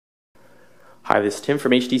Hi, this is Tim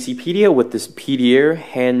from HTC PDair with this PDair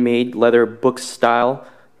handmade leather book style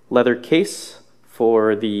leather case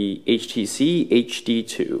for the HTC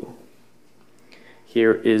HD2.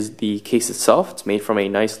 Here is the case itself. It's made from a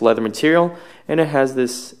nice leather material and it has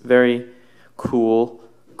this very cool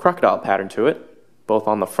crocodile pattern to it, both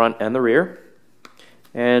on the front and the rear.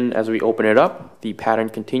 And as we open it up, the pattern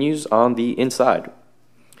continues on the inside.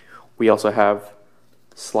 We also have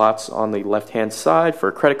slots on the left hand side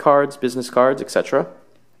for credit cards, business cards, etc.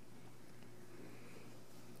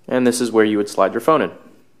 And this is where you would slide your phone in.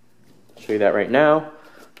 I'll show you that right now.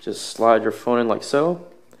 Just slide your phone in like so.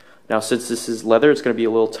 Now since this is leather, it's going to be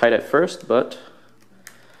a little tight at first, but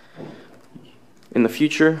in the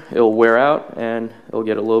future it'll wear out and it'll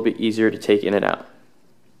get a little bit easier to take in and out.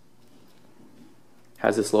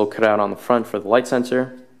 Has this little cutout on the front for the light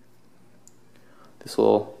sensor. This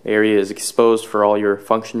little area is exposed for all your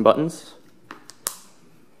function buttons.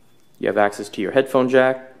 You have access to your headphone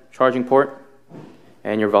jack, charging port,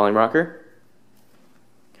 and your volume rocker.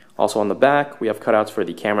 Also on the back, we have cutouts for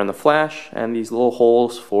the camera and the flash, and these little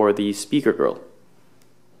holes for the speaker grill.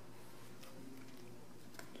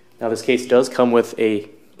 Now this case does come with a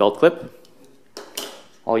belt clip.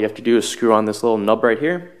 All you have to do is screw on this little nub right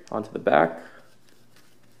here onto the back,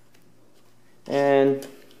 and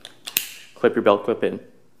clip your belt clip in.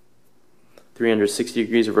 360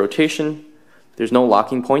 degrees of rotation. There's no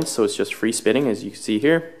locking points, so it's just free spinning, as you can see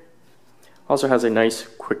here. Also has a nice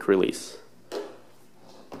quick release.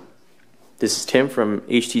 This is Tim from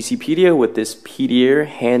HTC PDair with this PDair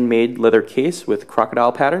handmade leather case with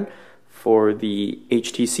crocodile pattern for the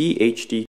HTC HD2